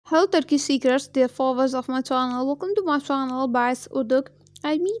Hello Turkish Secrets, dear followers of my channel. Welcome to my channel, Barış Arduç.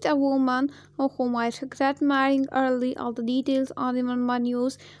 I meet a woman whom I regret marrying early. All the details are in my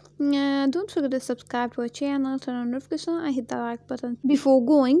news. Don't forget to subscribe to our channel, turn on notification and hit the like button. Before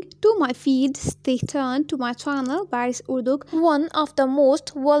going to my feed, stay tuned to my channel, Barış Arduç. One of the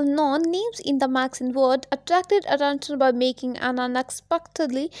most well-known names in the magazine world attracted attention by making an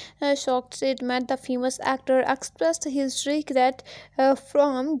unexpectedly shocked statement. The famous actor expressed his regret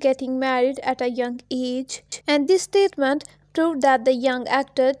from getting married at a young age. And this statement proved that the young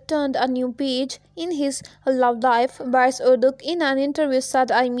actor turned a new page in his love life. Barış Arduç in an interview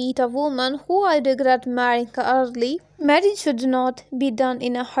said, "I meet a woman who I regret marrying early. Marriage should not be done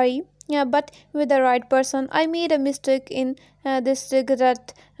in a hurry. Yeah, but with the right person, I made a mistake in this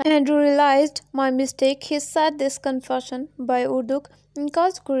regret and realized my mistake." He said this confession by Arduç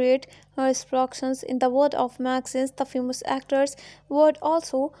caused great reactions in the world of magazines. The famous actor's word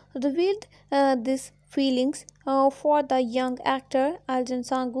also revealed these feelings for the young actor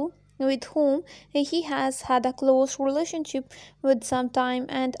sangu, with whom he has had a close relationship with some time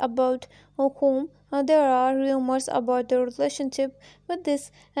and about whom there are rumors about the relationship. With this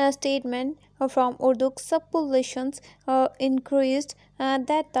statement from Arduç, speculations increased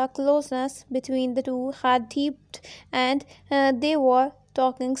that the closeness between the two had deepened and they were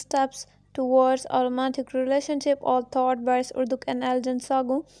taking steps towards a romantic relationship. All thought Barış Arduç and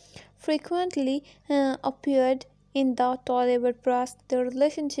sangu frequently appeared in the Tollywood press. Their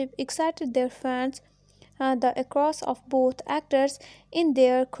relationship excited their fans. The across of both actors in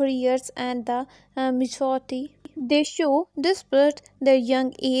their careers and the majority they show, despite their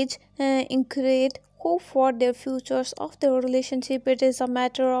young age, encourage hope for their futures of their relationship. It is a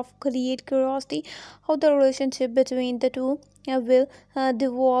matter of great curiosity how the relationship between the two will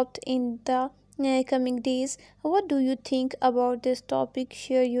develop in the coming days. What do you think about this topic?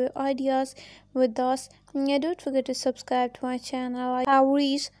 Share your ideas with us. Don't forget to subscribe to my channel. I have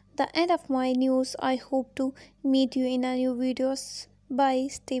reached the end of my news. I hope to meet you in a new videos. Bye.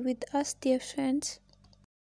 Stay with us, dear friends.